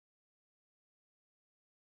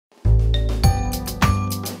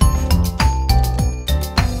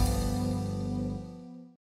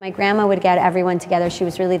My grandma would get everyone together. She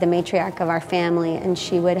was really the matriarch of our family, and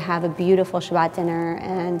she would have a beautiful Shabbat dinner,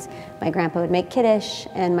 and my grandpa would make kiddush,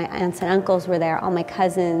 and my aunts and uncles were there, all my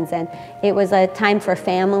cousins, and it was a time for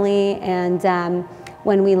family. And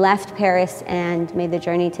when we left Paris and made the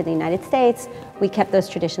journey to the United States, we kept those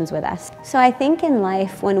traditions with us. So I think in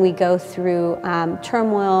life, when we go through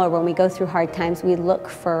turmoil or when we go through hard times, we look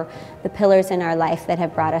for the pillars in our life that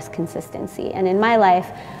have brought us consistency. And in my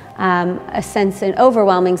life, an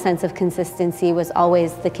overwhelming sense of consistency was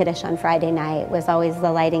always the Kiddush on Friday night, was always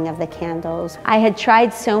the lighting of the candles. I had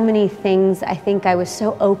tried so many things. I think I was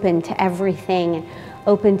so open to everything,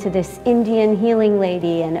 open to this Indian healing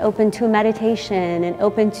lady, and open to meditation, and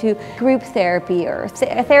open to group therapy or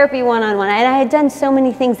therapy one-on-one. And I had done so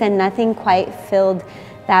many things and nothing quite filled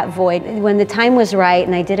that void. When the time was right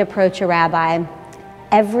and I did approach a rabbi,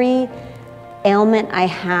 every ailment I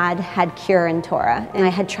had cure in Torah, and I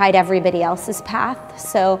had tried everybody else's path,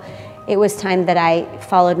 so it was time that I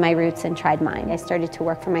followed my roots and tried mine. I started to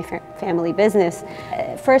work for my family business,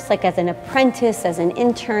 first like as an apprentice, as an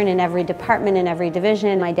intern in every department, in every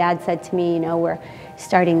division. My dad said to me, you know, we're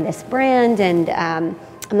starting this brand, and I'm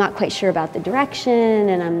not quite sure about the direction,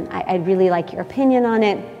 and I'd really like your opinion on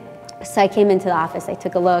it. So I came into the office, I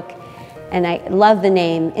took a look, and I loved the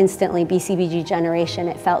name instantly, BCBGeneration.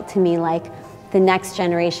 It felt to me like the next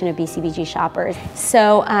generation of BCBG shoppers.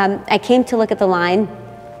 So I came to look at the line,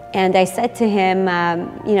 and I said to him,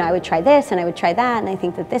 you know, I would try this and I would try that, and I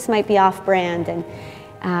think that this might be off-brand. And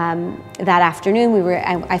that afternoon,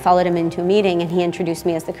 I followed him into a meeting, and he introduced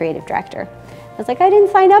me as the creative director. I was like, I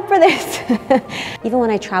didn't sign up for this. Even when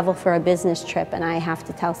I travel for a business trip and I have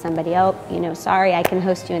to tell somebody, oh, you know, sorry, I can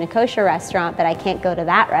host you in a kosher restaurant, but I can't go to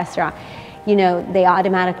that restaurant. You know, they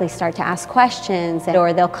automatically start to ask questions,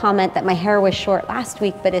 or they'll comment that my hair was short last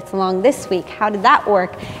week, but it's long this week. How did that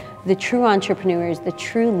work? The true entrepreneurs, the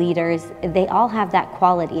true leaders, they all have that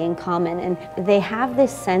quality in common, and they have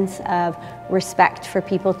this sense of respect for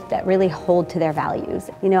people that really hold to their values.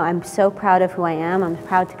 You know, I'm so proud of who I am. I'm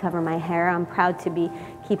proud to cover my hair. I'm proud to be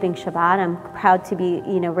keeping Shabbat. I'm proud to be,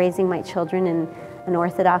 you know, raising my children in an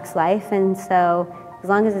Orthodox life. And so as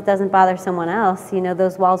long as it doesn't bother someone else, you know,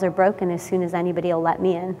 those walls are broken as soon as anybody will let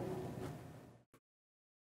me in.